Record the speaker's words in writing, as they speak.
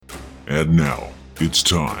And now, it's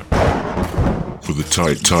time for the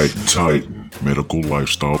Titan Medical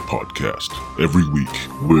Lifestyle Podcast. Every week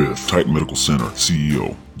with Titan Medical Center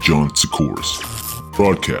CEO John Sikoris.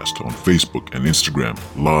 Broadcast on Facebook and Instagram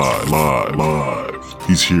live.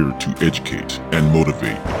 He's here to educate and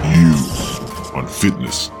motivate you on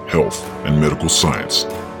fitness, health, and medical science.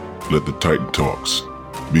 Let the Titan Talks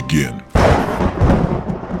begin.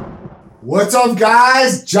 What's up,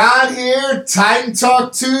 guys? John here, Titan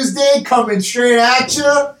Talk Tuesday, coming straight at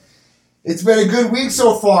you. It's been a good week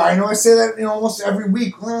so far. I know I say that almost every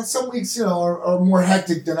week. Well, some weeks are more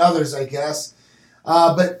hectic than others, I guess.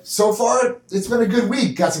 But so far, it's been a good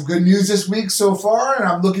week. Got some good news this week so far, and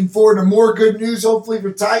I'm looking forward to more good news, hopefully,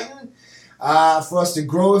 for Titan, for us to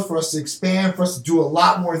grow, for us to expand, for us to do a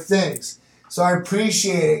lot more things. So I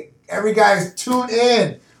appreciate it. Every guy's tuned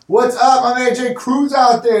in. What's up? I'm AJ Cruz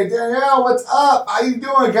out there. Danielle, what's up? How you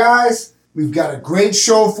doing, guys? We've got a great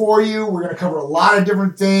show for you. We're going to cover a lot of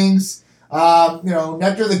different things.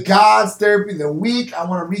 Nectar of the Gods, Therapy of the Week. I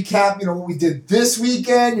want to recap, what we did this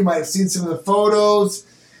weekend. You might have seen some of the photos.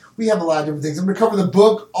 We have a lot of different things. I'm going to cover the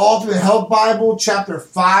book, Ultimate Health Bible, Chapter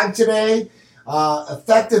 5 today.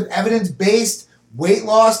 Effective evidence-based weight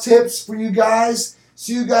loss tips for you guys.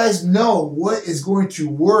 So you guys know what is going to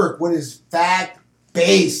work, what is fact-based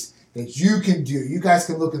that you can do. You guys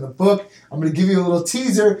can look in the book. I'm going to give you a little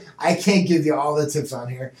teaser. I can't give you all the tips on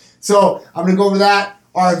here. So I'm going to go over that.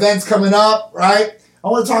 Our event's coming up, right? I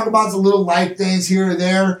want to talk about some little life things here or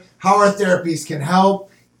there, how our therapies can help,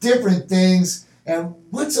 different things, and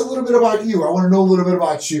what's a little bit about you. I want to know a little bit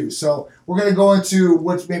about you. So we're going to go into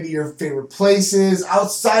what's maybe your favorite places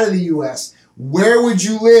outside of the U.S. Where would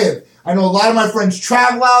you live? I know a lot of my friends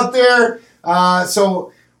travel out there.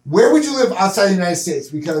 So where would you live outside the United States?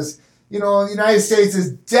 Because, the United States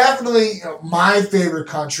is definitely my favorite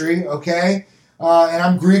country, okay? And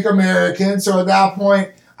I'm Greek American, so at that point,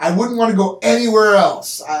 I wouldn't want to go anywhere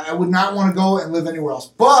else. I would not want to go and live anywhere else.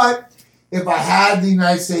 But if I had the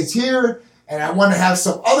United States here and I want to have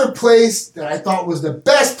some other place that I thought was the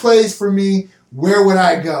best place for me, where would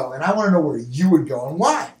I go? And I want to know where you would go and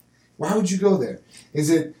why. Why would you go there? Is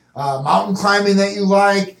it mountain climbing that you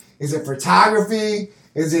like? Is it photography?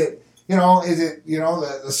 Is it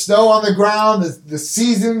the snow on the ground, the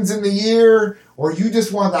seasons in the year, or you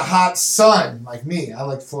just want the hot sun like me? I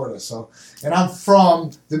like Florida, and I'm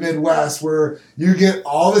from the Midwest where you get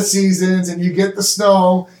all the seasons and you get the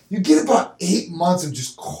snow. You get about 8 months of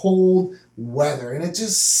just cold weather, and it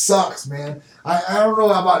just sucks, man. I don't know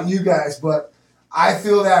about you guys, but I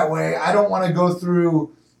feel that way. I don't want to go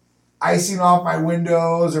through icing off my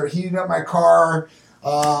windows or heating up my car,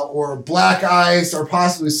 or black ice, or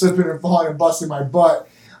possibly slipping and falling and busting my butt.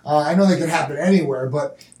 I know they can happen anywhere,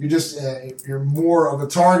 but you're more of a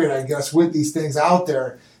target, I guess, with these things out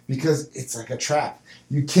there because it's like a trap.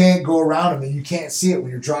 You can't go around them and you can't see it when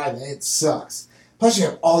you're driving. It sucks. Plus, you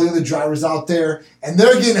have all the other drivers out there, and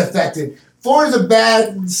they're getting affected. Florida's a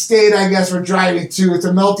bad state, I guess, for driving, too. It's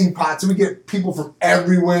a melting pot, so we get people from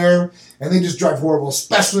everywhere, and they just drive horrible,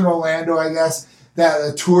 especially in Orlando, I guess. That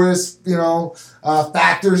the tourist,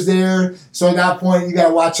 factors there. So at that point, you got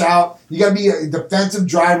to watch out. You got to be a defensive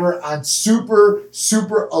driver on super,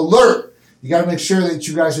 super alert. You got to make sure that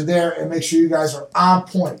you guys are there and make sure you guys are on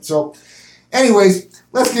point. So anyways,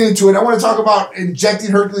 let's get into it. I want to talk about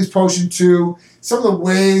injecting Hercules Potion 2, some of the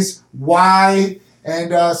ways, why,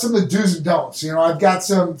 and some of the do's and don'ts. I've got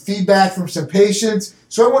some feedback from some patients,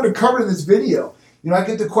 so I wanted to cover in this video. I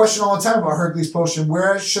get the question all the time about Hercules Potion.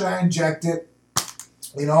 Where should I inject it?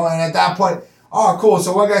 And at that point, oh, cool.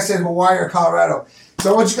 So one guy said Hawaii or Colorado.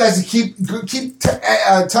 So I want you guys to keep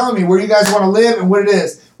telling me where you guys want to live and what it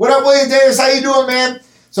is. What up, William Davis? How you doing, man?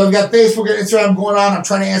 So I've got Facebook and Instagram going on. I'm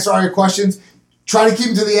trying to answer all your questions. Try to keep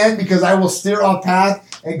them to the end because I will steer off path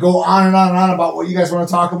and go on and on and on about what you guys want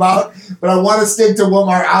to talk about. But I want to stick to what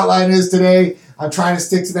my outline is today. I'm trying to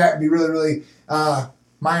stick to that and be really, really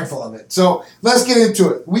mindful of it. So let's get into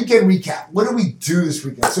it. Weekend recap. What did we do this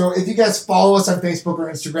weekend? So if you guys follow us on Facebook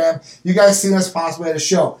or Instagram, you guys seen us possibly at a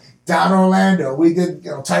show down in Orlando. We did,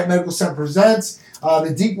 Titan Medical Center presents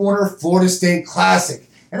the Deepwater Florida State Classic.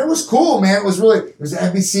 And it was cool, man. It was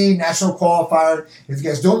an NBC National Qualifier. If you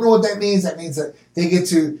guys don't know what that means that they get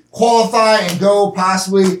to qualify and go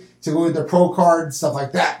possibly to go with their pro card and stuff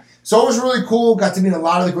like that. So it was really cool. Got to meet a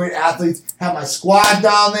lot of the great athletes. Had my squad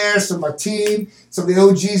down there, some of my team, some of the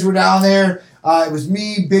OGs were down there. It was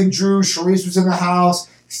me, Big Drew, Sharice was in the house,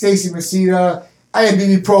 Stacy Masita, I had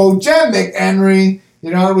BB Pro, Jen McHenry.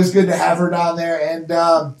 It was good to have her down there. And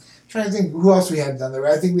trying to think who else we had down there.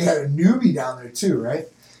 I think we had a newbie down there too, right?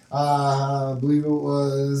 I believe it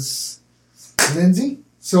was Lindsay.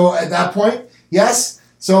 So at that point, yes.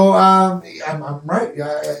 So I'm right.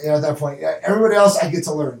 At that point, everybody else I get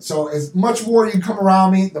to learn. So as much more you come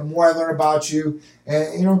around me, the more I learn about you,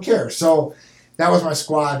 and you don't care. So that was my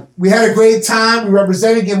squad. We had a great time. We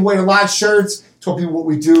represented, gave away a lot of shirts, told people what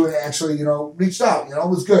we do, and actually, reached out. It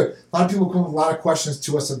was good. A lot of people come with a lot of questions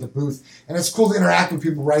to us at the booth, and it's cool to interact with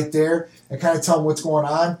people right there and kind of tell them what's going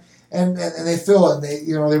on. And they feel it, and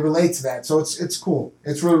they relate to that. So it's cool.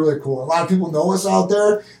 It's really, really cool. A lot of people know us out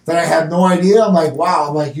there that I had no idea. I'm like, wow.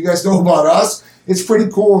 I'm like, you guys know about us? It's pretty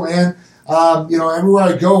cool, man. Everywhere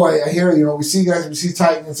I go, I hear, we see you guys, we see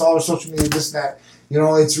Titan, it's all our social media, this and that.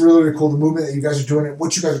 It's really, really cool, the movement that you guys are doing and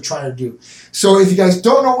what you guys are trying to do. So if you guys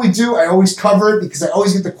don't know what we do, I always cover it because I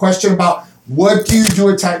always get the question about what do you do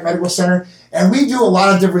at Titan Medical Center? And we do a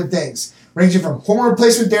lot of different things, ranging from hormone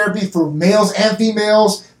replacement therapy for males and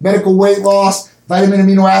females, medical weight loss, vitamin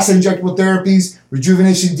amino acid injectable therapies,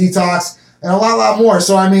 rejuvenation detox, and a lot more.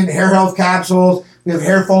 So, hair health capsules. We have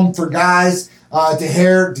hair foam for guys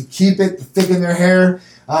to keep it, to thicken their hair.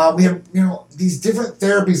 We have, these different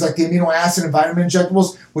therapies like the amino acid and vitamin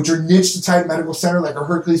injectables, which are niche to Titan Medical Center, like our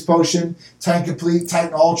Hercules Potion, Titan Complete,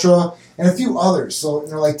 Titan Ultra, and a few others. So,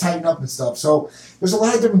 like Tighten Up and stuff. So there's a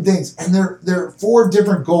lot of different things, and they're for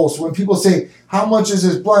different goals. So when people say, how much is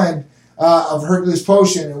this blend of Hercules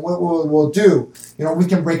Potion and what we'll do, we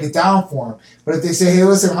can break it down for them. But if they say, hey,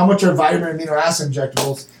 listen, how much are vitamin amino acid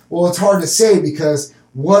injectables? Well, it's hard to say because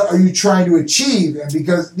what are you trying to achieve? And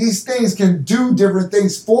because these things can do different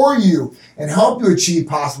things for you and help you achieve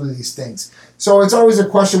possibly these things. So it's always a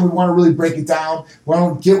question. We want to really break it down. We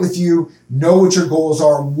want to get with you, know what your goals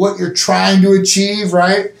are, what you're trying to achieve,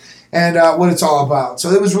 right? And what it's all about.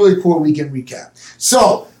 So it was really cool weekend recap.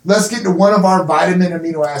 So let's get to one of our vitamin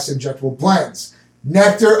amino acid injectable blends.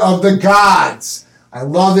 Nectar of the Gods. I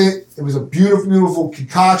love it. It was a beautiful, beautiful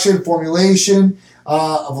concoction, formulation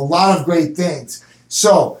of a lot of great things.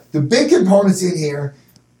 So the big components in here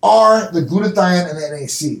are the glutathione and the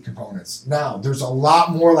NAC components. Now, there's a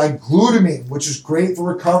lot more like glutamine, which is great for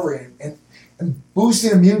recovery. And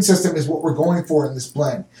boosting immune system is what we're going for in this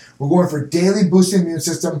blend. We're going for daily boosting immune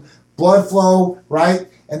system, blood flow, right?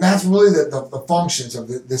 And that's really the functions of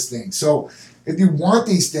this thing. So if you want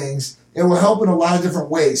these things, it will help in a lot of different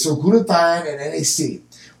ways. So glutathione and NAC.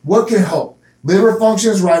 What can help? Liver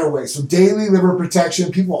functions right away. So daily liver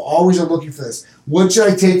protection, people always are looking for this. What should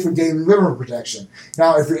I take for daily liver protection?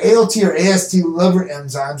 Now, if your ALT or AST liver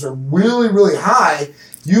enzymes are really, really high,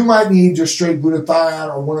 you might need just straight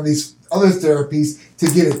glutathione or one of these other therapies to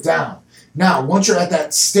get it down. Now, once you're at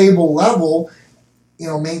that stable level,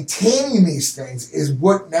 maintaining these things is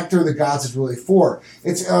what Nectar of the Gods is really for.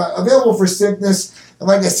 It's available for sickness, and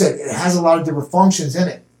like I said, it has a lot of different functions in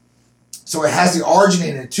it. So it has the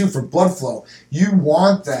arginine in it too for blood flow. You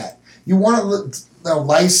want that. You want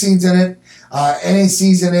lysines in it,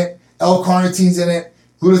 NACs in it, L-carnitines in it,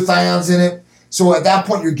 glutathiones in it. So at that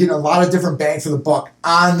point, you're getting a lot of different bang for the buck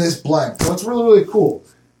on this blend. So it's really, really cool.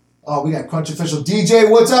 Oh, we got Crunch Official DJ.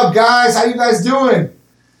 What's up, guys? How you guys doing?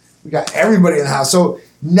 We got everybody in the house. So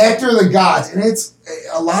Nectar of the Gods, and it's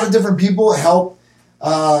a lot of different people help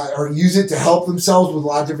or use it to help themselves with a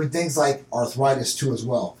lot of different things like arthritis too as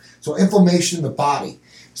well. So inflammation in the body.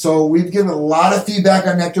 So we've given a lot of feedback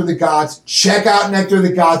on Nectar of the Gods. Check out Nectar of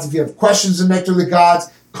the Gods. If you have questions on Nectar of the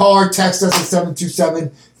Gods, call or text us at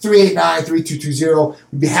 727-389-3220.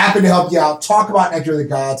 We'd be happy to help you out. Talk about Nectar of the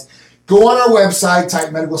Gods. Go on our website,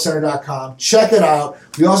 TitanMedicalCenter.com. Check it out.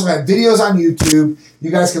 We also have videos on YouTube.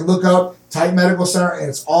 You guys can look up Titan Medical Center, and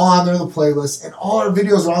it's all on there in the playlist. And all our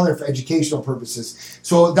videos are on there for educational purposes.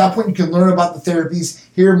 So at that point, you can learn about the therapies,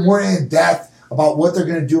 hear more in depth about what they're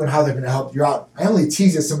going to do and how they're going to help you out. I only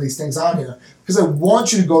tease at some of these things on here because I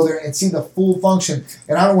want you to go there and see the full function,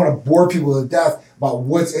 and I don't want to bore people to death about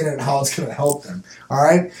what's in it and how it's going to help them. All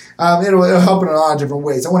right? It'll help in a lot of different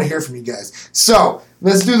ways. I want to hear from you guys. So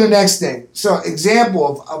let's do the next thing. So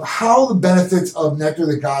example of how the benefits of Nectar of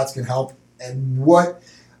the Gods can help and what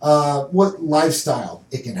lifestyle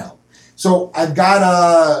it can help. So I've got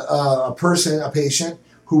a patient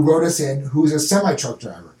who wrote us in who's a semi-truck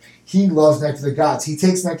driver. He loves Nectar of the Gods. He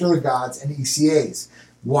takes Nectar of the Gods and ECAs.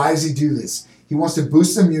 Why does he do this? He wants to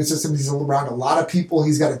boost the immune system. He's around a lot of people.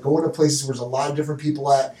 He's got to go into places where there's a lot of different people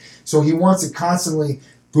at. So he wants to constantly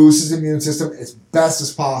boost his immune system as best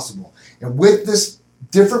as possible. And with this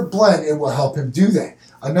different blend, it will help him do that.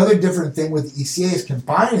 Another different thing with ECA is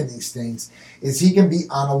combining these things is he can be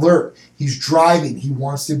on alert. He's driving. He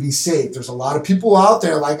wants to be safe. There's a lot of people out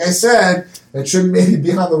there, like I said, that shouldn't maybe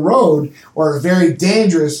be on the road or are very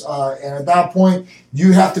dangerous. And at that point,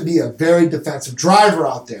 you have to be a very defensive driver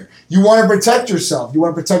out there. You want to protect yourself. You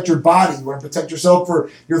want to protect your body. You want to protect yourself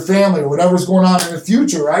for your family or whatever's going on in the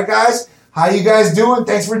future, right, guys? How you guys doing?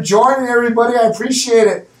 Thanks for joining, everybody. I appreciate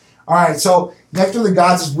it. All right, so Nectar of the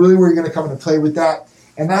Gods is really where you're going to come into play with that.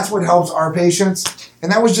 And that's what helps our patients.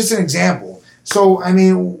 And that was just an example. So, I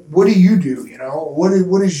mean, what do? You know,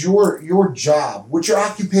 what is your job? What's your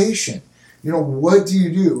occupation? You know, what do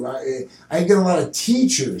you do? I get a lot of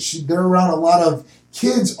teachers. They're around a lot of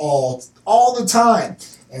kids all the time.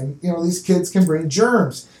 And, you know, these kids can bring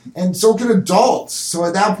germs. And so can adults. So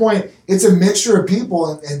at that point, it's a mixture of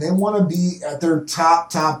people. And they want to be at their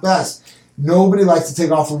top best. Nobody likes to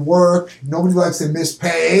take off from work. Nobody likes to miss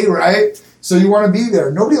pay, right? So you want to be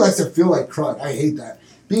there. Nobody likes to feel like crud. I hate that.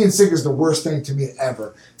 Being sick is the worst thing to me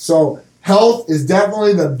ever. So health is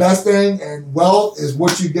definitely the best thing, and wealth is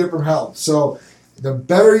what you get from health. So the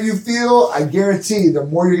better you feel, I guarantee, the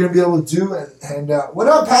more you're going to be able to do. And what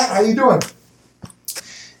up, Pat? How you doing?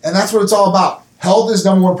 And that's what it's all about. Health is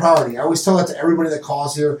number one priority. I always tell that to everybody that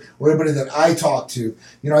calls here or everybody that I talk to.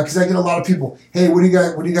 You know, because I get a lot of people, hey, what do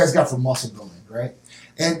you guys got for muscle building, right?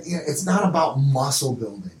 And you know, it's not about muscle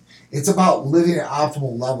building. It's about living at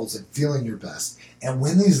optimal levels and feeling your best. And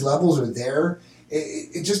when these levels are there,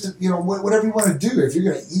 it just, you know, whatever you want to do. If you're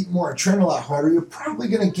going to eat more and train a lot harder, you're probably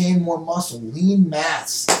going to gain more muscle, lean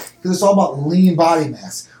mass. Because it's all about lean body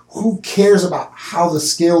mass. Who cares about how the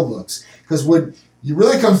scale looks? Because when it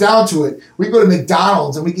really comes down to it, we go to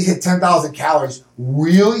McDonald's and we can hit 10,000 calories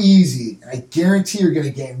real easy. And I guarantee you're going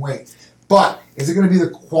to gain weight. But is it going to be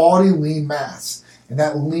the quality lean mass? And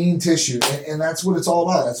that lean tissue, and that's what it's all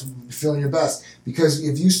about. That's feeling your best. Because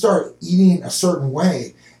if you start eating a certain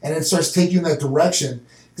way, and it starts taking you in that direction,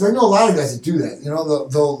 because I know a lot of guys that do that. You know,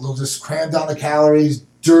 they'll just cram down the calories,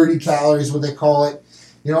 dirty calories, what they call it.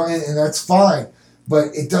 You know, and that's fine.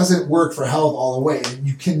 But it doesn't work for health all the way. And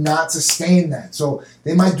you cannot sustain that. So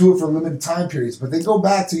they might do it for limited time periods, but they go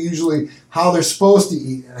back to usually how they're supposed to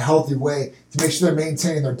eat in a healthy way to make sure they're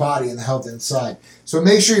maintaining their body and the health inside. So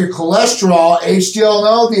make sure your cholesterol,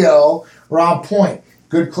 HDL and LDL, are on point.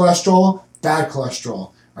 Good cholesterol, bad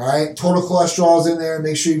cholesterol. All right, total cholesterol is in there.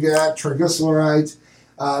 Make sure you get that. Triglycerides.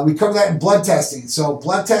 We cover that in blood testing. So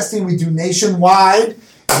blood testing we do nationwide.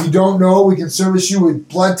 If you don't know, we can service you with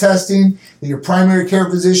blood testing that your primary care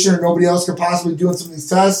physician or nobody else could possibly do on some of these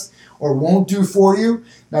tests or won't do for you.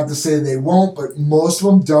 Not to say they won't, but most of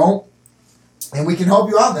them don't. And we can help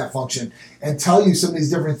you out in that function and tell you some of these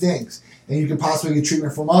different things. And you can possibly get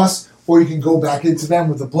treatment from us, or you can go back into them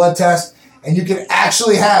with a blood test, and you can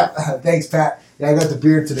actually have, thanks, Pat. Yeah, I got the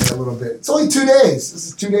beard today a little bit. It's only 2 days. This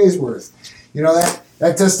is 2 days worth. You know,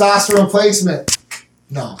 that testosterone replacement.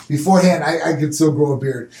 No, beforehand, I could still grow a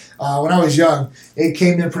beard. When I was young, it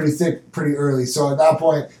came in pretty thick pretty early. So at that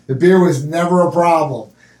point, the beard was never a problem.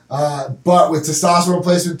 But with testosterone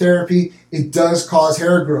replacement therapy, it does cause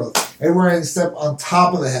hair growth. Everywhere I step on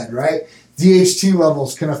top of the head, right? DHT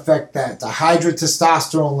levels can affect that.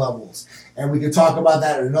 Dihydrotestosterone levels. And we can talk about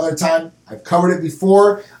that at another time. I've covered it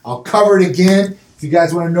before. I'll cover it again. If you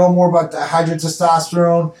guys want to know more about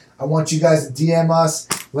dihydrotestosterone, I want you guys to DM us.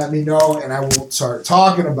 Let me know, and I will start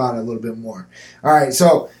talking about it a little bit more. All right,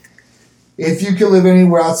 so if you could live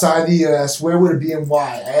anywhere outside the U.S., where would it be and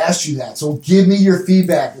why? I asked you that. So give me your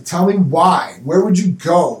feedback and tell me why. Where would you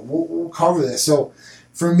go? We'll cover this. So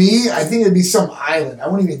for me, I think it'd be some island. I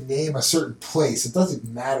wouldn't even name a certain place. It doesn't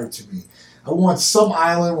matter to me. I want some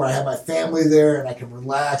island where I have my family there and I can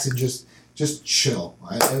relax and just chill.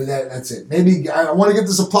 That's it. Maybe I want to get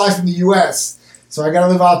the supplies from the U.S., so I got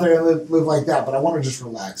to live out there and live like that, but I want to just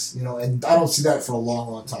relax, you know, and I don't see that for a long,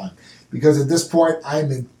 long time because at this point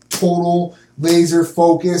I'm in total laser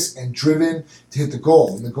focus and driven to hit the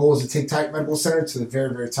goal. And the goal is to take Titan Medical Center to the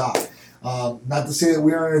very, very top. Not to say that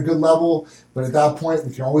we aren't at a good level, but at that point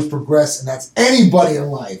we can always progress, and that's anybody in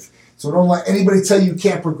life. So don't let anybody tell you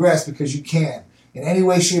can't progress because you can. In any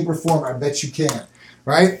way, shape, or form, I bet you can,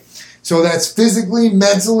 right? So that's physically,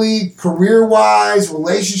 mentally, career-wise,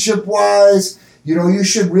 relationship-wise. You know, you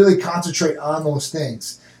should really concentrate on those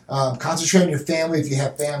things. Concentrate on your family if you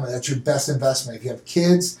have family. That's your best investment. If you have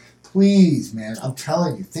kids, please, man, I'm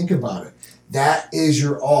telling you, think about it. That is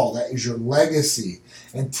your all. That is your legacy.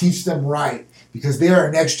 And teach them right because they are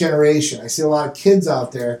our next generation. I see a lot of kids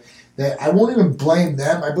out there that I won't even blame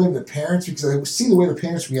them. I blame the parents because I see the way the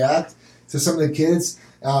parents react to some of the kids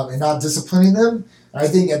and not disciplining them. I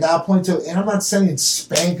think at that point, and I'm not saying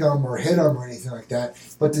spank them or hit them or anything like that,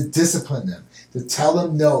 but to discipline them, to tell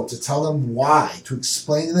them no, to tell them why, to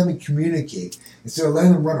explain to them and communicate instead of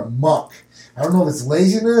letting them run amok. I don't know if it's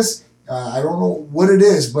laziness, I don't know what it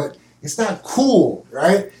is, but it's not cool,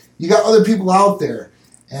 right? You got other people out there,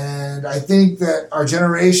 and I think that our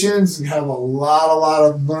generations have a lot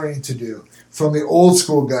of learning to do from the old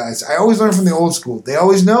school guys. I always learn from the old school. They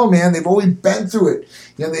always know, man. They've always been through it.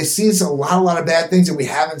 You know, they've seen a lot of bad things that we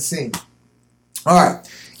haven't seen. All right,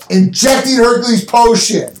 injecting Hercules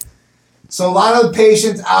Potion. So a lot of the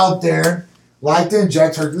patients out there like to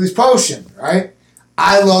inject Hercules Potion, right?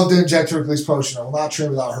 I love to inject Hercules Potion. I will not train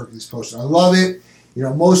without Hercules Potion. I love it. You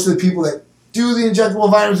know, most of the people that do the injectable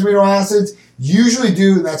vitamins and amino acids usually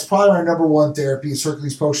do, and that's probably our number one therapy is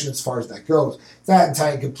Hercules Potion as far as that goes. That and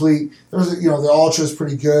Titan Complete. There's, you know, the Ultra is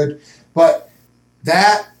pretty good, but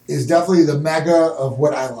that is definitely the mega of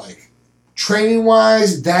what I like. Training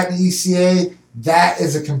wise, that and ECA, that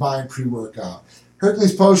is a combined pre-workout.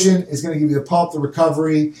 Hercules Potion is going to give you the pump, the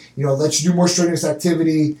recovery, you know, let you do more strenuous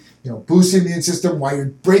activity, you know, boost the immune system while you're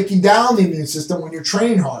breaking down the immune system when you're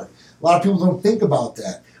training hard. A lot of people don't think about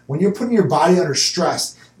that. When you're putting your body under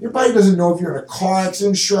stress, your body doesn't know if you're in a car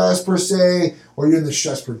accident stress per se, or you're in the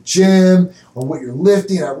stress per gym, or what you're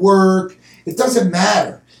lifting at work. It doesn't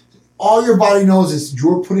matter. All your body knows is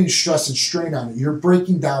you're putting stress and strain on it. You're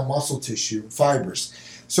breaking down muscle tissue and fibers.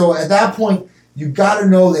 So at that point, you've got to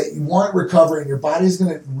know that you want recovery and your body's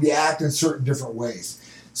going to react in certain different ways.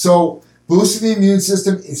 So boosting the immune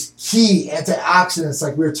system is key. Antioxidants,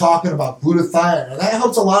 like we were talking about, glutathione, and that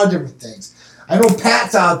helps a lot of different things. I know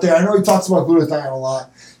Pat's out there. I know he talks about glutathione a lot,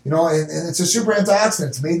 you know, and it's a super antioxidant.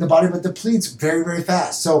 It's made in the body, but depletes very, very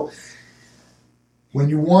fast. So when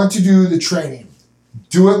you want to do the training,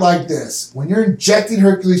 do it like this. When you're injecting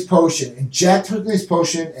Hercules Potion, inject Hercules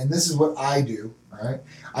Potion, and this is what I do, all right?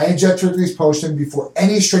 I inject Hercules Potion before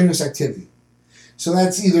any strenuous activity. So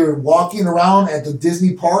that's either walking around at the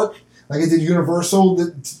Disney park, like I did Universal,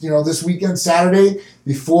 you know, this weekend, Saturday,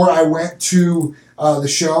 before I went to the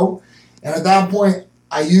show. And at that point,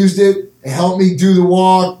 I used it. It helped me do the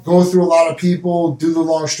walk, go through a lot of people, do the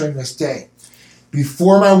long strenuous day.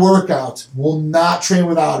 Before my workout, will not train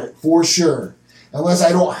without it, for sure. Unless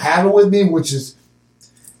I don't have it with me, which is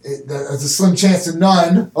there's a slim chance of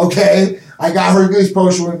none, okay? I got Hercules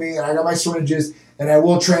Potion with me, and I got my syringes, and I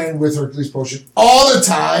will train with Hercules Potion all the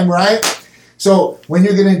time, right? So when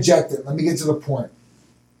you're going to inject it, let me get to the point.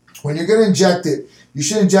 When you're going to inject it, you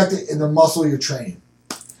should inject it in the muscle you're training.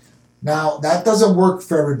 Now, that doesn't work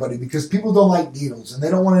for everybody because people don't like needles, and they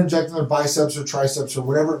don't want to inject in their biceps or triceps or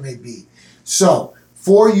whatever it may be. So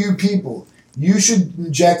for you people, you should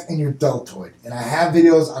inject in your deltoid. And I have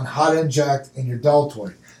videos on how to inject in your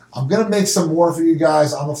deltoid. I'm going to make some more for you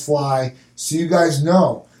guys on the fly so you guys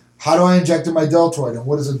know how do I inject in my deltoid and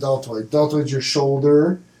what is a deltoid. Deltoid is your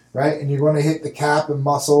shoulder, right? And you're going to hit the cap and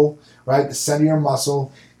muscle, right? The center of your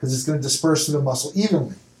muscle because it's going to disperse through the muscle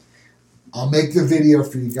evenly. I'll make the video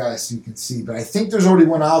for you guys so you can see. But I think there's already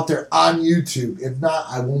one out there on YouTube. If not,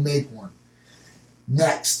 I will make one.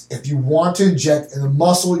 Next, if you want to inject in the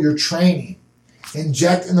muscle you're training,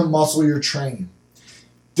 inject in the muscle you're training.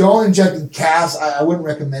 Don't inject in calves. I wouldn't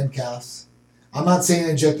recommend calves. I'm not saying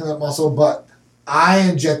inject in that muscle, but I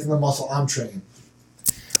inject in the muscle I'm training.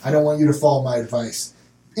 I don't want you to follow my advice.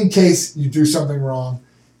 In case you do something wrong,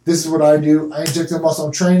 this is what I do. I inject in the muscle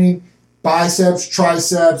I'm training. Biceps,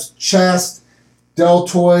 triceps, chest,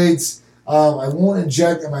 deltoids. I won't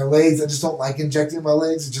inject in my legs. I just don't like injecting in my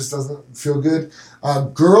legs. It just doesn't feel good.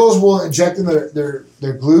 Girls will inject in their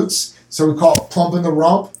glutes. So we call it pumping the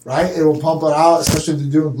rump, right? It will pump it out, especially if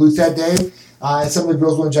they're doing glutes that day. And some of the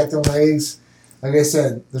girls will inject in legs. Like I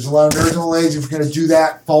said, there's a lot of nerves in the legs. If you're going to do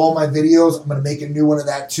that, follow my videos. I'm going to make a new one of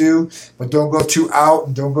that too. But don't go too out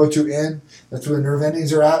and don't go too in. That's where the nerve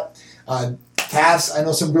endings are at. Calves, I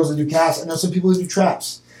know some girls that do calves. I know some people that do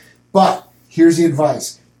traps. But here's the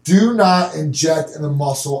advice. Do not inject in the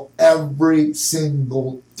muscle every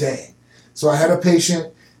single day. So I had a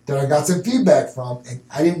patient that I got some feedback from, and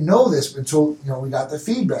I didn't know this until we got the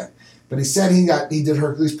feedback. But he said he did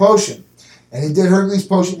Hercules Potion. And he did Hercules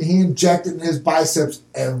Potion, and he injected in his biceps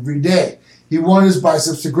every day. He wanted his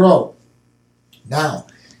biceps to grow. Now,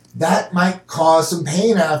 that might cause some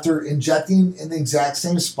pain after injecting in the exact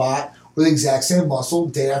same spot or the exact same muscle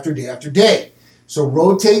day after day after day. So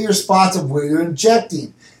rotate your spots of where you're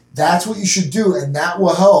injecting. That's what you should do, and that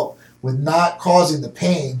will help with not causing the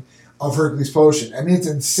pain of Hercules Potion. I mean, it's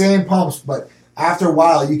insane pumps, but after a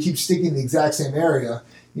while, you keep sticking in the exact same area,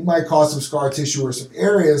 you might cause some scar tissue or some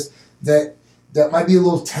areas that might be a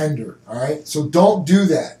little tender, all right? So don't do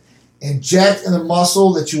that. inject in the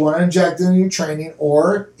muscle that you want to inject in your training,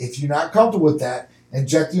 or if you're not comfortable with that,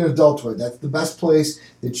 inject in your adulthood. That's the best place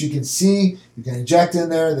that you can see. You can inject in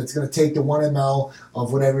there. That's going to take the 1 ml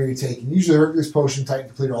of whatever you're taking. Usually Hercules Potion, Titan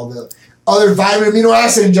Complete, all the other vitamin amino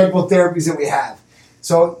acid injectable therapies that we have.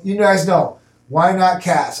 So you guys know, why not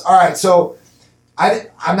calves? All right, so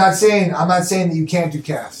I'm not saying that you can't do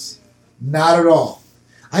calves. Not at all.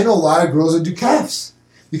 I know a lot of girls that do calves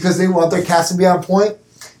because they want their calves to be on point.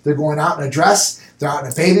 They're going out in a dress. They're out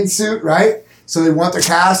in a bathing suit, right? So they want their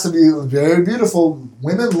calves to be very beautiful.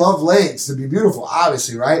 Women love legs to be beautiful,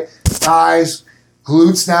 obviously, right? Thighs,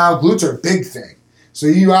 glutes now. Glutes are a big thing. So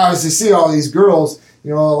you obviously see all these girls. A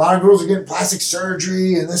lot of girls are getting plastic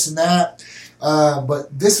surgery and this and that.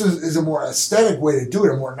 But this is a more aesthetic way to do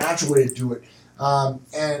it, a more natural way to do it. And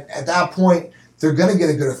at that point, they're going to get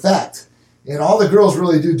a good effect. And all the girls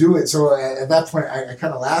really do it. So at that point, I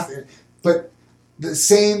kind of laugh. But the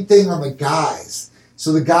same thing on the guys.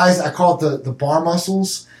 So the guys, I call it the bar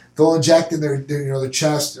muscles. They'll inject in their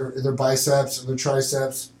chest or their biceps or their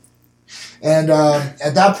triceps. And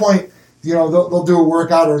at that point, they'll do a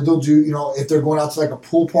workout, or they'll do, if they're going out to like a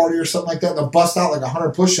pool party or something like that, they'll bust out like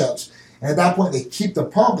 100 push-ups. And at that point, they keep the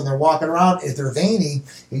pump and they're walking around. If they're veiny,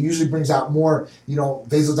 it usually brings out more,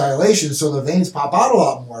 vasodilation, so the veins pop out a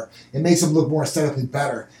lot more. It makes them look more aesthetically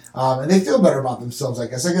better. And they feel better about themselves, I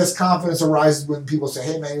guess. I guess confidence arises when people say,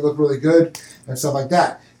 hey, man, you look really good, and stuff like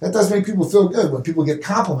that. That does make people feel good when people get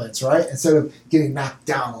compliments, right? Instead of getting knocked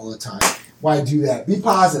down all the time. Why do that? Be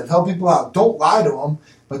positive. Help people out. Don't lie to them,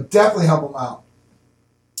 but definitely help them out.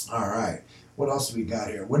 All right. What else do we got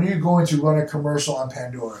here? When are you going to run a commercial on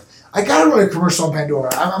Pandora? I got to run a commercial on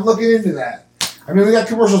Pandora. I'm looking into that. I mean, we got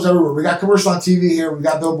commercials everywhere. We got commercials on TV here. We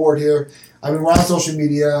got billboard here. I mean, we're on social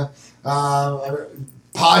media.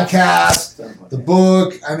 Podcast, the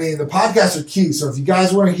book. I mean, the podcasts are key. So if you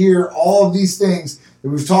guys want to hear all of these things that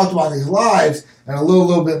we've talked about in these lives and a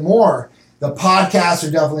little bit more, the podcasts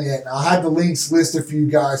are definitely it. And I'll have the links listed for you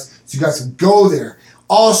guys so you guys can go there.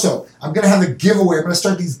 Also, I'm going to have a giveaway. I'm going to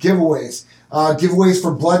start these giveaways. Giveaways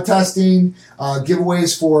for blood testing,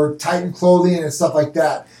 giveaways for Titan clothing and stuff like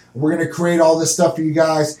that. We're going to create all this stuff for you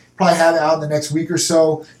guys. Probably have it out in the next week or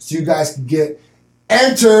so you guys can get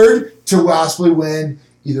entered to possibly win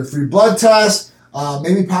either free blood tests,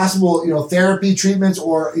 maybe possible, therapy treatments,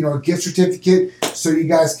 or, a gift certificate so you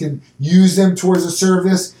guys can use them towards a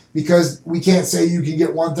service, because we can't say you can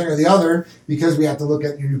get one thing or the other, because we have to look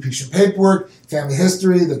at your new patient paperwork, family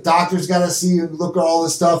history. The doctor's got to see and look at all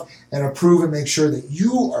this stuff and approve and make sure that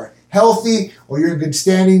you are healthy or you're in good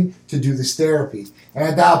standing to do this therapy. And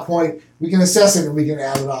at that point, we can assess it and we can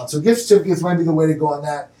add it on. So gift certificates might be the way to go on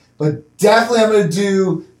that. But definitely I'm going to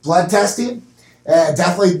do blood testing and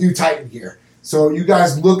definitely do Titan gear. So you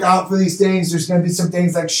guys look out for these things. There's going to be some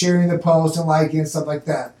things like sharing the post and liking and stuff like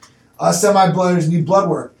that. Us semi-blooders need blood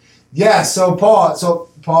work. Yeah, so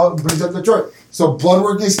Paul brings up the choice. So blood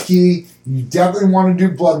work is key. You definitely want to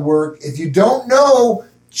do blood work. If you don't know,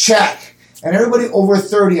 check. And everybody over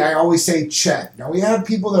 30, I always say check. Now we have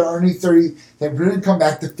people that are only 30 that really come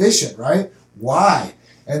back deficient, right? Why?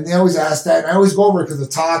 And they always ask that, and I always go over it because the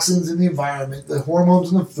toxins in the environment, the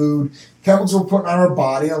hormones in the food, chemicals we're putting on our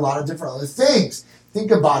body, a lot of different other things.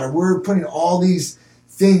 Think about it. We're putting all these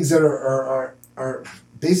things that are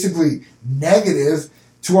basically negative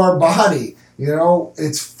to our body.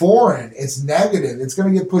 It's foreign. It's negative. It's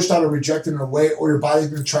going to get pushed out or rejected in a way, or your body's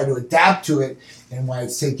going to try to adapt to it, and why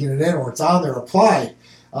it's taking it in or it's on there applied.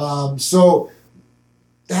 So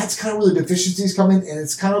that's kind of where the deficiencies come in, and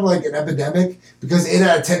it's kind of like an epidemic because 8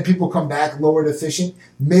 out of 10 people come back lower deficient,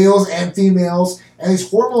 males and females, and these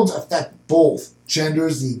hormones affect both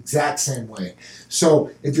genders the exact same way.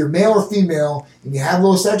 So if you're male or female and you have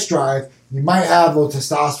low sex drive, you might have low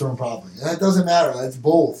testosterone probably. And that doesn't matter. That's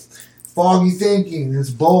both. Foggy thinking, it's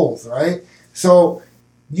both, right? So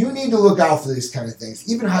you need to look out for these kind of things.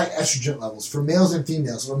 Even high estrogen levels for males and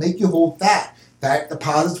females will make you hold fat. Fat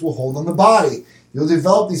deposits will hold on the body. You'll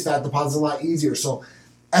develop these fat deposits a lot easier. So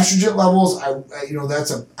estrogen levels,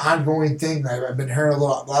 that's an ongoing thing that I've been hearing a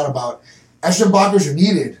lot about. Estrogen blockers are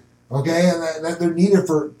needed, okay? And that they're needed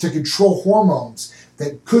to control hormones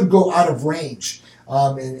that could go out of range.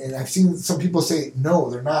 And I've seen some people say, no,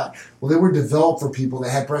 they're not. Well, they were developed for people that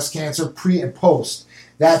had breast cancer pre and post.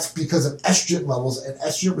 That's because of estrogen levels and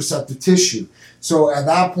estrogen receptive tissue. So at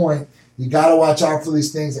that point, you got to watch out for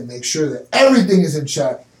these things and make sure that everything is in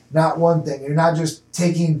check, not one thing. You're not just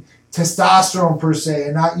taking testosterone per se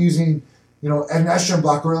and not using, an estrogen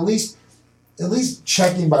blocker, or at least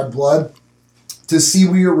checking by blood to see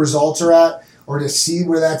where your results are at, or to see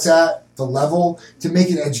where that's at, the level, to make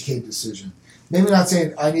an educated decision. maybe not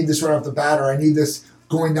saying I need this right off the bat or I need this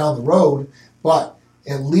going down the road, but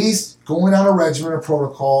at least going on a regimen or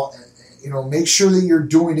protocol, make sure that you're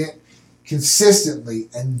doing it consistently,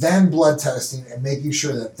 and then blood testing and making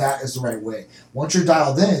sure that that is the right way. Once you're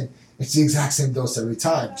dialed in, it's the exact same dose every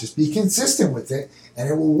time. Just be consistent with it, and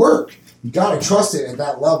it will work. You got to trust it at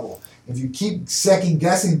that level. If you keep second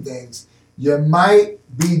guessing things, you might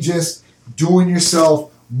be just doing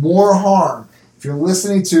yourself more harm. If you're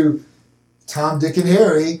listening to Tom, Dick, and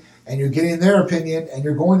Harry, and you're getting their opinion, and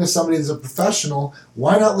you're going to somebody that's a professional,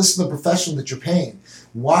 why not listen to the professional that you're paying?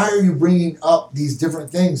 Why are you bringing up these different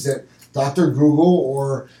things that Dr. Google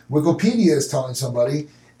or Wikipedia is telling somebody,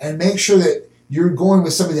 and make sure that you're going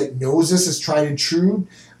with somebody that knows this, is tried and true?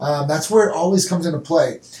 That's where it always comes into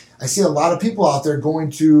play. I see a lot of people out there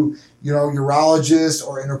going to, urologists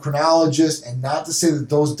or endocrinologists, and not to say that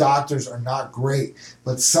those doctors are not great,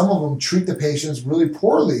 but some of them treat the patients really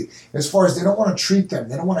poorly as far as they don't want to treat them.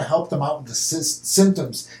 They don't want to help them out with the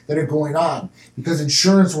symptoms that are going on because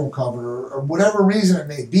insurance won't cover or whatever reason it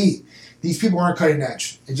may be. These people aren't cutting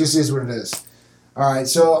edge. It just is what it is. All right,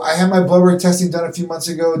 so I had my blood work testing done a few months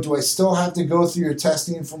ago. Do I still have to go through your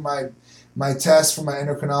testing for my test from my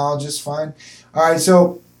endocrinologist? Fine. All right,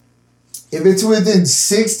 so if it's within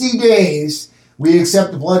 60 days, we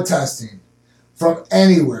accept the blood testing from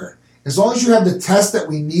anywhere. As long as you have the test that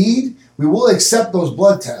we need, we will accept those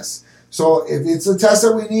blood tests. So if it's a test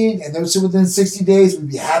that we need and it's within 60 days,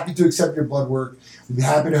 we'd be happy to accept your blood work. We'd be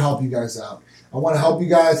happy to help you guys out. I want to help you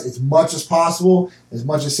guys as much as possible, as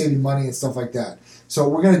much as save you money and stuff like that. So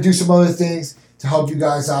we're going to do some other things to help you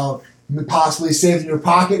guys out, possibly save in your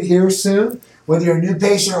pocket here soon. Whether you're a new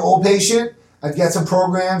patient or old patient, I've got some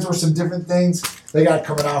programs or some different things they got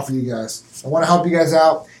coming out for you guys. I want to help you guys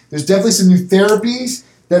out. There's definitely some new therapies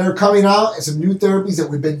that are coming out and some new therapies that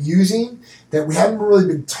we've been using that we haven't really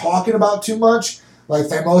been talking about too much, like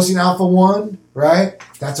thymosin alpha 1, right?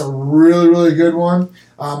 That's a really, really good one.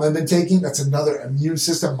 I've been taking. That's another immune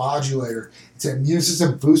system modulator. It's an immune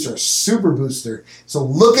system booster, a super booster. So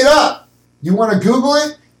look it up. You want to Google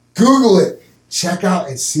it? Google it. Check out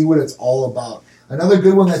and see what it's all about. Another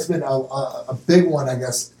good one that's been a big one, I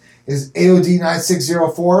guess, is AOD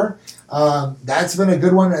 9604. That's been a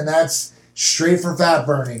good one, and that's straight for fat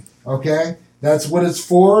burning, okay? That's what it's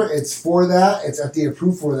for. It's for that. It's FDA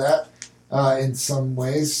approved for that in some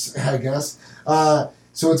ways, I guess.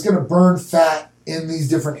 So it's going to burn fat in these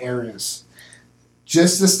different areas.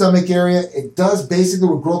 Just the stomach area. It does basically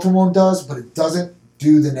what growth hormone does, but it doesn't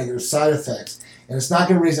do the negative side effects. And it's not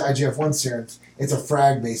going to raise IGF-1 serums. It's a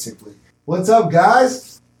frag, basically. What's up,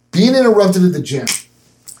 guys? Being interrupted at the gym.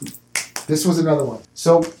 This was another one.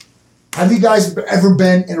 So, have you guys ever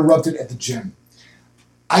been interrupted at the gym?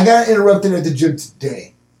 I got interrupted at the gym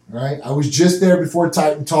today, right? I was just there before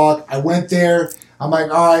Titan Talk. I went there. I'm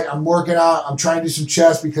like, all right, I'm working out. I'm trying to do some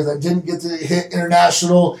chest because I didn't get to hit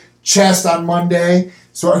international chest on Monday.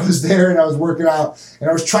 So I was there and I was working out. And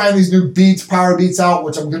I was trying these new power beats out,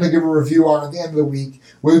 which I'm going to give a review on at the end of the week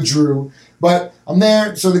with Drew. But I'm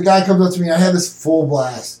there. So the guy comes up to me. I had this full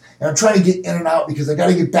blast. And I'm trying to get in and out because I got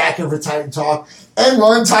to get back here for Titan Talk and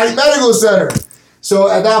run Titan Medical Center. So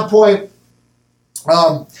at that point,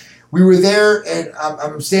 we were there, and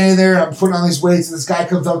I'm standing there, and I'm putting on these weights, and this guy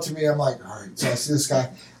comes up to me. I'm like, all right. So I see this guy.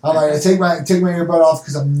 I'm like, I take my earbud off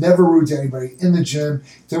because I'm never rude to anybody in the gym.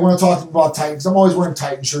 If they want to talk to me about Titan, because I'm always wearing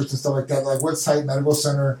Titan shirts and stuff like that. Like, what's Titan Medical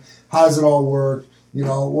Center? How does it all work?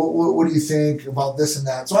 What do you think about this and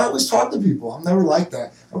that? So I always talk to people. I'm never like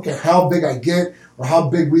that. I don't care how big I get or how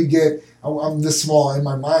big we get. I'm this small in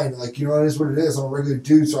my mind. Like, it is what it is. I'm a regular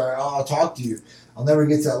dude, so I'll talk to you. I'll never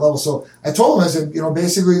get to that level. So I told him, I said,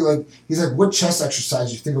 basically, like, he's like, what chest exercise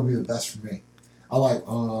do you think will be the best for me? I'm like,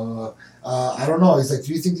 I don't know. He's like,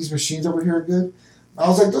 do you think these machines over here are good? I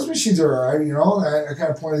was like, those machines are all right, I kind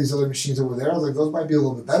of pointed these other machines over there. I was like, those might be a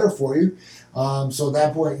little bit better for you. So at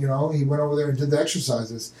that point, he went over there and did the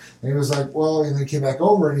exercises. And he was like, well, and then he came back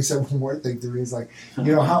over and he said one more thing to me. He's like,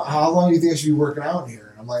 how long do you think I should be working out here?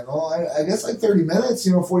 And I'm like, I guess like 30 minutes,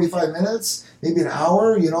 45 minutes, maybe an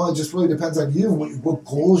hour. It just really depends on you, what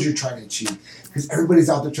goals you're trying to achieve. Because everybody's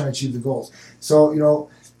out there trying to achieve the goals. So,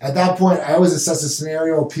 at that point, I always assess a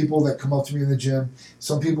scenario of people that come up to me in the gym.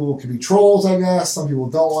 Some people can be trolls, I guess. Some people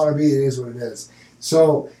don't want to be. It is what it is.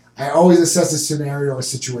 So I always assess a scenario, a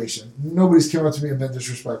situation. Nobody's come up to me and been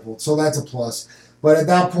disrespectful. So that's a plus. But at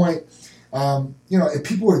that point, if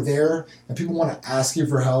people are there and people want to ask you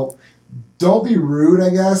for help, don't be rude, I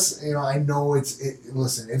guess. I know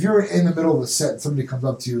listen, if you're in the middle of a set and somebody comes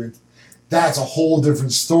up to you, that's a whole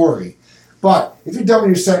different story. But if you're done with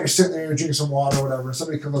your set, you're sitting there, you're drinking some water or whatever, and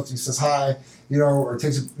somebody comes up to you and says hi, or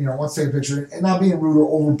takes wants to take a picture, and not being rude or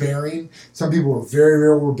overbearing. Some people are very,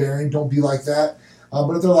 very overbearing. Don't be like that. But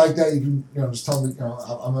if they're like that, you can just tell them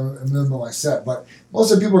I'm in the middle of my set. But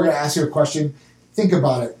most of the people are going to ask you a question. Think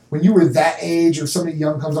about it. When you were that age, or somebody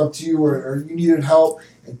young comes up to you, or you needed help,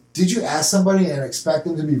 did you ask somebody and expect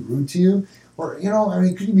them to be rude to you? Or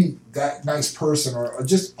could you be that nice person, or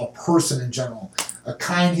just a person in general? A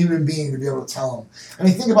kind human being to be able to tell them.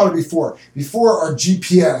 Think about it before. Before our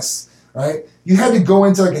GPS, right? You had to go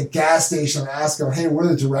into like a gas station and ask them, hey, where are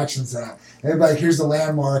the directions at? And they'd be like, here's the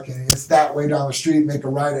landmark, and it's that way down the street, make a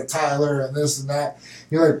right at Tyler, and this and that.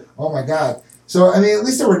 You're like, oh my God. So, at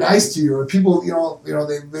least they were nice to you, or people,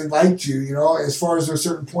 they liked you, as far as a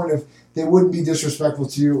certain point of, they wouldn't be disrespectful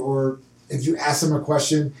to you, or if you ask them a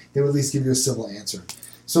question, they would at least give you a civil answer.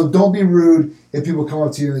 So don't be rude if people come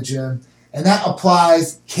up to you in the gym. And that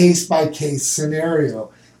applies case-by-case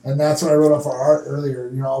scenario. And that's what I wrote up for Art earlier.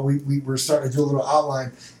 We were starting to do a little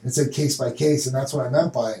outline and said case-by-case, and that's what I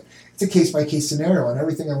meant by it. It's a case-by-case scenario, and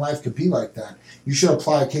everything in life could be like that. You should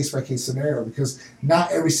apply a case-by-case scenario, because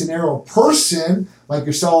not every scenario person like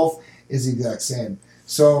yourself is the exact same.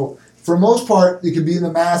 So for most part, it could be in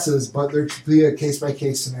the masses, but there could be a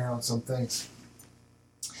case-by-case scenario on some things.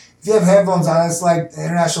 If you have headphones on, it's like the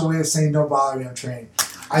international way of saying don't bother me, I'm training.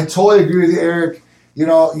 I totally agree with you, Eric.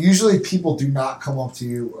 Usually people do not come up to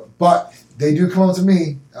you, but they do come up to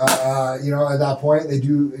me. At that point, they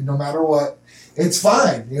do, no matter what. It's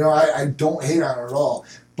fine. I don't hate on it at all.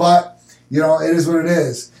 But, it is what it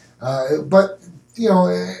is.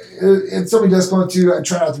 If somebody does come up to you, I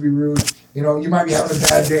try not to be rude. You might be having a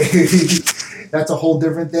bad day. That's a whole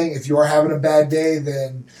different thing. If you are having a bad day,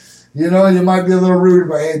 then, you might be a little rude,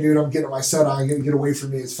 but hey, dude, I'm getting my set on. Get away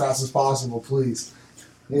from me as fast as possible, please.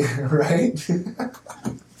 Yeah, right?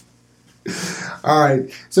 All right,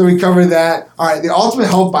 so we covered that. All right, the Ultimate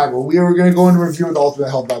Health Bible. We are going to go into review of the Ultimate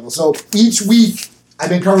Health Bible. So each week, I've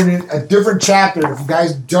been covering a different chapter. If you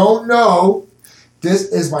guys don't know, this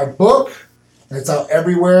is my book, and it's out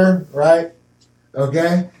everywhere, right?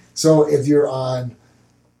 Okay? So if you're on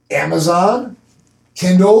Amazon,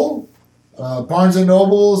 Kindle, Barnes &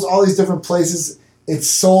 Nobles, all these different places, it's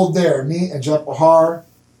sold there. Me and Jeff Bahar,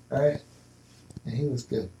 right? And he was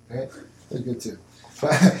good, right? They're good too.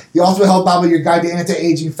 The Ultimate Health Bible, your guide to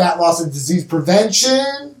anti-aging, fat loss, and disease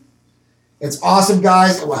prevention. It's awesome,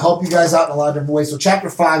 guys. It will help you guys out in a lot of different ways. So chapter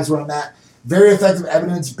 5 is where I'm at. Very effective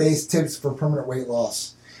evidence-based tips for permanent weight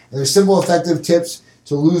loss. And there's simple, effective tips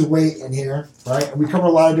to lose weight in here, right? And we cover a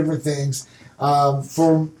lot of different things.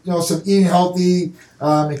 From some eating healthy,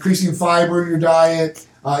 increasing fiber in your diet,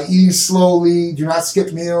 eating slowly, do not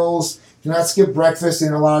skip meals, do not skip breakfast,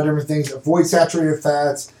 and a lot of different things. Avoid saturated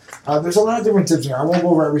fats. There's a lot of different tips here. I won't go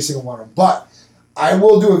over every single one of them, but I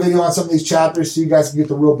will do a video on some of these chapters so you guys can get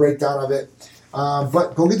the real breakdown of it.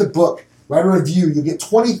 But go get the book. Write a review. You'll get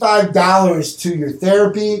 $25 to your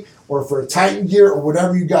therapy or for a Titan gear or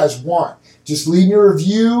whatever you guys want. Just leave me a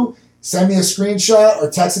review, send me a screenshot or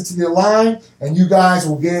text it to the line, and you guys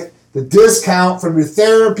will get the discount from your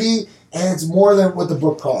therapy, and it's more than what the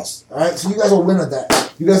book costs. All right, so you guys will win at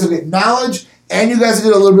that. You guys will get knowledge, and you guys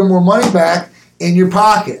will get a little bit more money back in your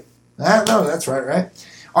pocket. No, that's right?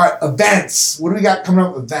 All right, events. What do we got coming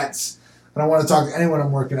up with events? I don't want to talk to anyone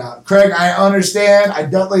I'm working out. Craig, I understand. I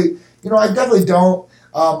definitely don't.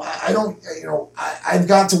 I've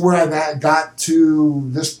got to where I've got to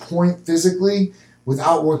this point physically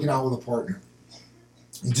without working out with a partner.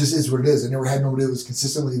 It just is what it is. I never had nobody that was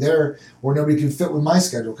consistently there, or nobody could fit with my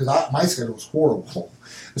schedule, because my schedule was horrible.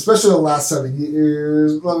 Especially the last 7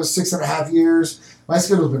 years, 6.5 years. My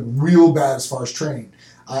schedule's been real bad as far as training.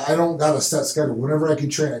 I don't got a set schedule. Whenever I can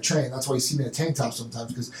train, I train. That's why you see me in a tank top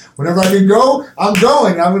sometimes, because whenever I can go, I'm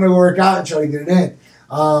going. I'm going to work out and try to get it in.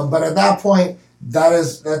 But at that point,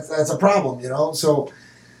 that's a problem, So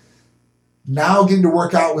now getting to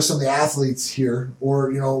work out with some of the athletes here,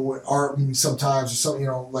 or Art sometimes, or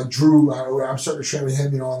some like Drew. I'm starting to train with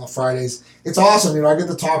him, on the Fridays. It's awesome. I get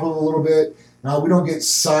to talk with him a little bit. Now we don't get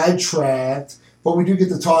sidetracked, but we do get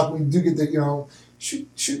to talk. We do get to shoot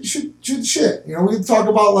the shit. We can talk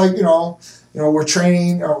about we're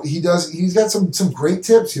training. He's got some great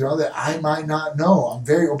tips, that I might not know. I'm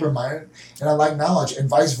very open-minded and I like knowledge, and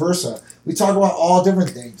vice versa. We talk about all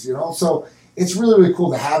different things, So it's really, really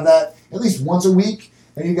cool to have that at least once a week.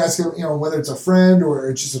 And you guys can, whether it's a friend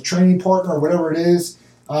or it's just a training partner or whatever it is,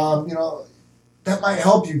 that might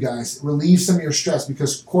help you guys relieve some of your stress,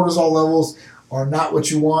 because cortisol levels are not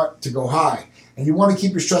what you want to go high. and you want to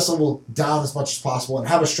keep your stress level down as much as possible and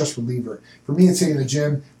have a stress reliever. For me, it's hitting the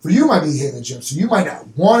gym. For you, it might be hitting the gym. So you might not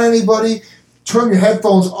want anybody. Turn your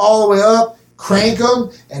headphones all the way up, crank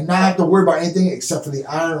them, and not have to worry about anything except for the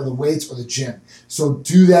iron or the weights or the gym. So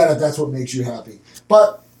do that if that's what makes you happy.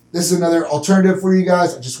 But this is another alternative for you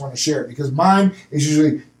guys. I just want to share it because mine is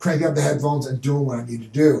usually cranking up the headphones and doing what I need to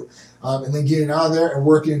do. And then getting out of there and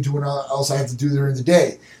working and doing what else I have to do during the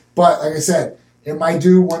day. But like I said, it might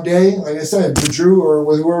do one day, like I said, with Drew or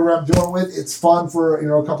with whoever I'm doing with, it's fun for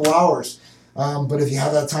a couple hours. But if you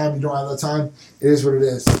have that time, you don't have that time, it is what it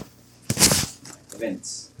is.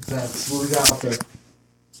 Events. What we got out there?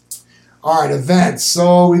 All right, events.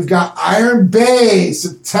 So we've got Iron Bay,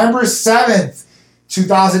 September 7th,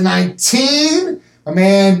 2019. My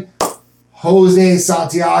man Jose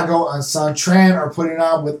Santiago and Santran are putting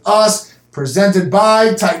on with us, presented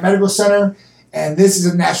by Titan Medical Center. And this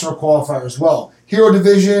is a national qualifier as well. Hero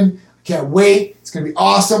Division, can't wait. It's going to be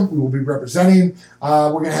awesome. We will be representing.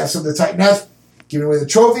 We're going to have some of the Titanettes giving away the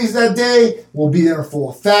trophies that day. We'll be there in full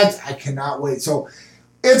effect. I cannot wait. So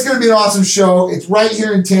it's going to be an awesome show. It's right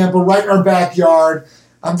here in Tampa, right in our backyard.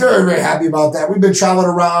 I'm very, very happy about that. We've been traveling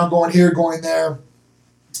around, going here, going there.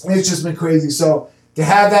 And it's just been crazy. So to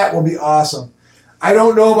have that will be awesome. I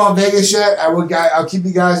don't know about Vegas yet. I'll keep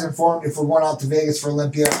you guys informed if we're going out to Vegas for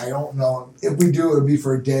Olympia. I don't know. If we do, it'll be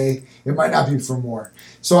for a day. It might not be for more.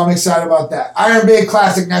 So I'm excited about that. Iron Bay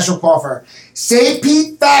Classic National Qualifier. St.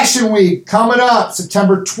 Pete Fashion Week coming up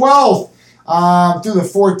September 12th through the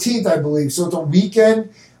 14th, I believe. So it's a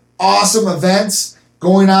weekend. Awesome events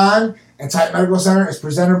going on. And Titan Medical Center is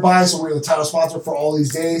presented by, so we're the title sponsor for all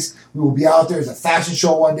these days. We will be out there. There's a fashion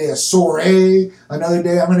show one day, a soiree another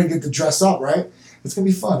day. I'm going to get to dress up, right? It's going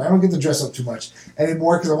to be fun. I don't get to dress up too much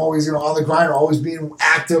anymore because I'm always on the grind or always being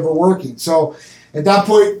active or working. So at that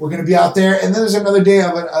point, we're going to be out there. And then there's another day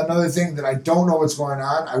of another thing that I don't know what's going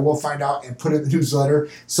on. I will find out and put it in the newsletter.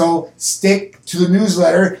 So stick to the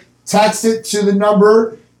newsletter. Text it to the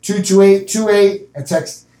number 22828 and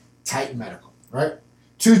text Titan Medical, right?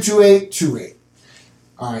 22828.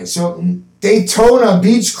 All right, so Daytona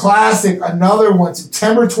Beach Classic, another one,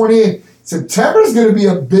 September 28th. September is going to be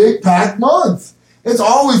a big packed month. It's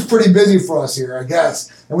always pretty busy for us here, I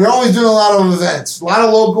guess. And we're always doing a lot of events, a lot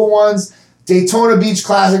of local ones. Daytona Beach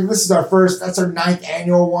Classic, this is that's our 9th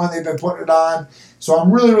annual one. They've been putting it on. So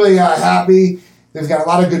I'm really, really happy. They've got a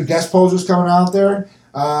lot of good guest posers coming out there.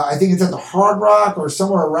 I think it's at the Hard Rock or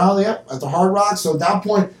somewhere around there, at the Hard Rock. So at that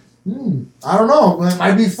point, I don't know. It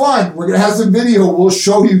might be fun. We're going to have some video. We'll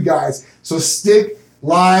show you guys. So stick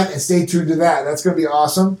live and stay tuned to that. That's going to be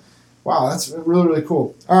awesome. Wow, that's really, really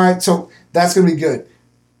cool. All right, so that's going to be good.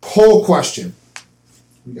 Poll question.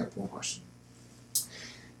 We got a poll question.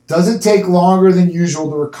 Does it take longer than usual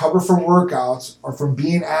to recover from workouts or from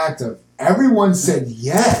being active? Everyone said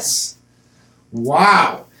yes.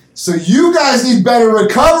 Wow. So you guys need better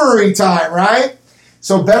recovery time, right?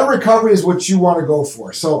 So better recovery is what you want to go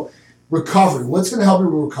for. So recovery. What's going to help you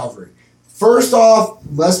with recovery? First off,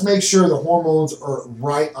 let's make sure the hormones are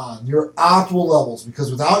right on your optimal levels, because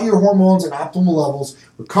without your hormones and optimal levels,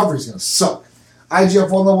 recovery is going to suck.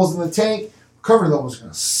 IGF-1 levels in the tank, recovery levels are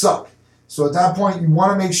going to suck. So at that point, you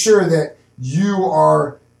want to make sure that you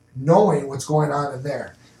are knowing what's going on in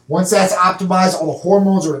there. Once that's optimized, all the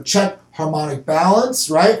hormones are in check, harmonic balance,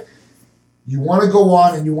 right? You want to go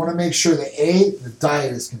on and you want to make sure that the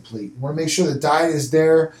diet is complete. You want to make sure the diet is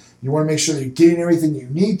there. You want to make sure that you're getting everything you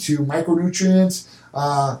need to, micronutrients,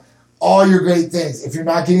 all your great things. If you're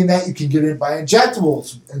not getting that, you can get it by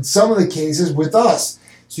injectables. In some of the cases with us.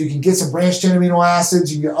 So you can get some branched chain amino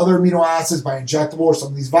acids. You can get other amino acids by injectable or some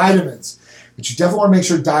of these vitamins. But you definitely want to make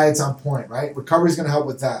sure diet's on point, right? Recovery is going to help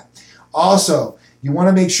with that. Also, you want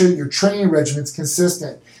to make sure that your training regimen's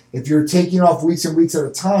consistent. If you're taking off weeks and weeks at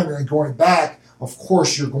a time and then going back, of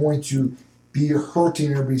course you're going to be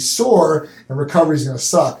hurting or be sore, and recovery is going to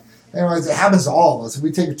suck. Anyways, it happens to all of us. If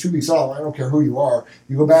we take 2 weeks off, I don't care who you are,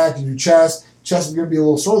 you go back and you do chest is going to be a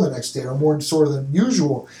little sore the next day or more sore than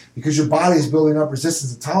usual because your body is building up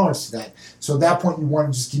resistance and tolerance to that. So at that point, you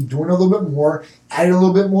want to just keep doing a little bit more, adding a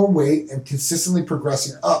little bit more weight, and consistently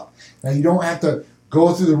progressing up. Now, you don't have to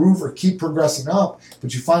go through the roof or keep progressing up,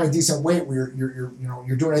 but you find a decent weight where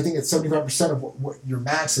you're doing, I think it's 75% of what your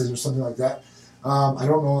max is or something like that. I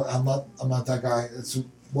don't know. I'm not that guy.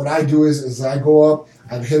 What I do is I go up,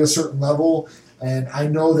 I've hit a certain level, and I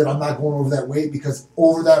know that I'm not going over that weight, because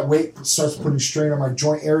over that weight starts putting strain on my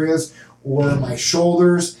joint areas or my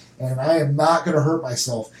shoulders, and I am not going to hurt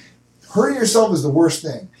myself. Hurting yourself is the worst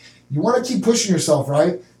thing. You want to keep pushing yourself,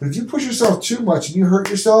 right? But if you push yourself too much and you hurt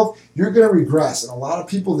yourself, you're going to regress. And a lot of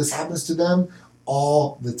people, this happens to them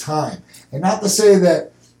all the time. And not to say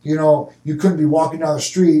that, you couldn't be walking down the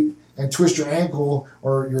street and twist your ankle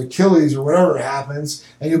or your Achilles or whatever happens,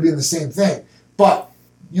 and you'll be in the same thing. But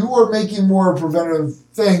you are making more preventative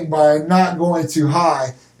thing by not going too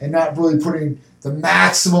high and not really putting the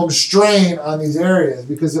maximum strain on these areas.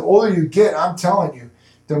 Because the older you get, I'm telling you,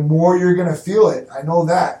 the more you're going to feel it. I know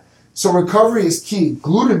that. So recovery is key.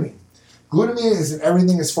 Glutamine. Glutamine is in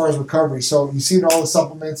everything as far as recovery. So you see it in all the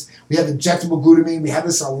supplements. We have injectable glutamine. We have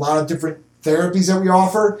this in a lot of different therapies that we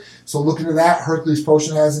offer. So look into that. Hercules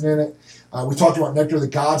Potion has it in it. We talked about Nectar of the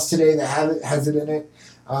Gods today that has it in it.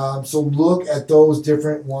 So look at those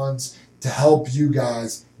different ones to help you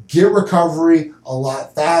guys get recovery a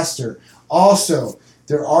lot faster. Also,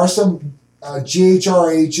 there are some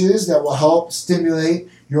GHRHs that will help stimulate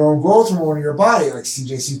your own growth hormone in your body, like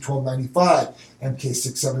CJC 1295,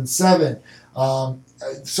 MK677.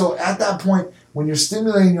 So at that point, when you're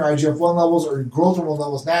stimulating your IGF-1 levels or your growth hormone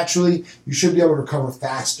levels naturally, you should be able to recover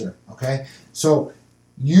faster, okay? So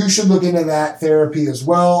you should look into that therapy as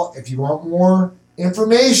well. If you want more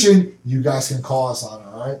information, you guys can call us on it,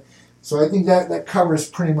 all right? So I think that covers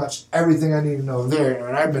pretty much everything I need to know there.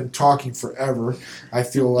 And I've been talking forever, I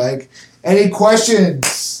feel like. Any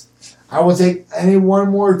questions? I will take two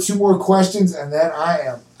more questions, and then I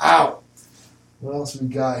am out. What else we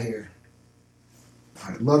got here?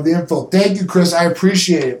 I love the info. Thank you, Chris. I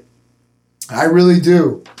appreciate it. I really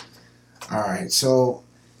do. All right, so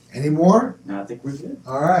any more? No, I think we're good.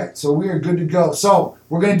 All right, so we are good to go. So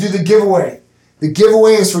we're going to do the giveaway. The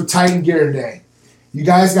giveaway is for Titan Gear today. You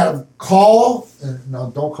guys got to call.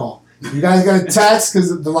 No, don't call. You guys got to text because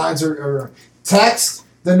the lines are text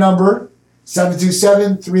the number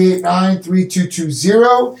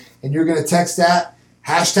 727-389-3220, and you're going to text that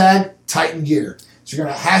hashtag Titan Gear. So you're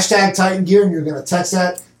going to hashtag Titan Gear, and you're going to text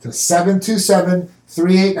that to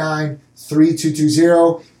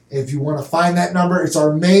 727-389-3220. If you want to find that number, it's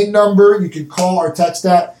our main number. You can call or text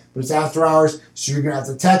that, but it's after hours, so you're going to have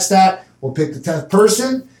to text that. We'll pick the 10th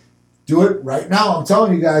person. Do it right now. I'm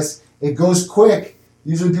telling you guys, it goes quick.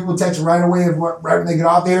 Usually people text right away, right when they get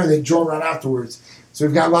off there, they join right afterwards. So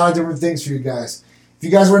we've got a lot of different things for you guys. If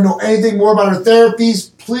you guys want to know anything more about our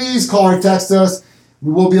therapies, please call or text us.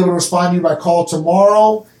 We will be able to respond to you by call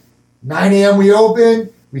tomorrow. 9 a.m. we open.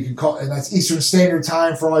 We can call, and that's Eastern Standard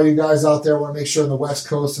Time for all you guys out there. I want to make sure on the West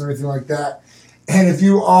Coast and everything like that. And if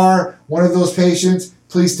you are one of those patients,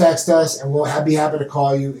 please text us, and we'll be happy to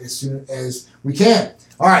call you as soon as we can.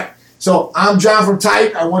 All right. So I'm John from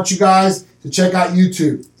Titan. I want you guys to check out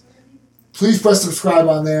YouTube. Please press subscribe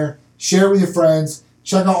on there. Share it with your friends.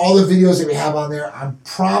 Check out all the videos that we have on there. I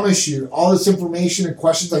promise you, all this information and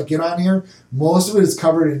questions I get on here, most of it is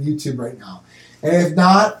covered in YouTube right now. And if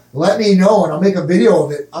not, let me know, and I'll make a video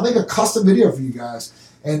of it. I'll make a custom video for you guys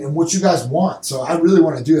and what you guys want. So I really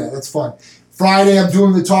want to do that. That's fun. Friday, I'm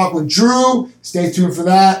doing the talk with Drew. Stay tuned for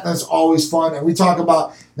that. That's always fun. And we talk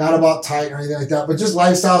about, not about Titan or anything like that, but just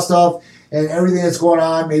lifestyle stuff and everything that's going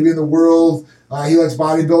on, maybe in the world. He likes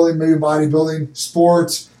bodybuilding, maybe bodybuilding,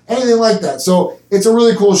 sports, anything like that. So it's a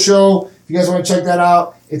really cool show. If you guys want to check that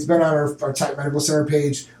out, it's been on our Titan Medical Center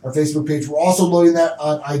page, our Facebook page. We're also loading that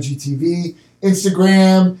on IGTV,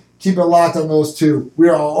 Instagram. Keep it locked on those two. We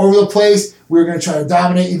are all over the place. We're going to try to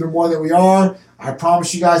dominate even more than we are. I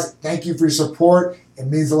promise you guys, thank you for your support. It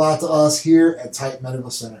means a lot to us here at Titan Medical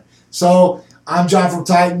Center. So I'm John from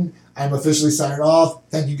Titan. I'm officially signing off.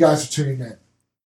 Thank you guys for tuning in.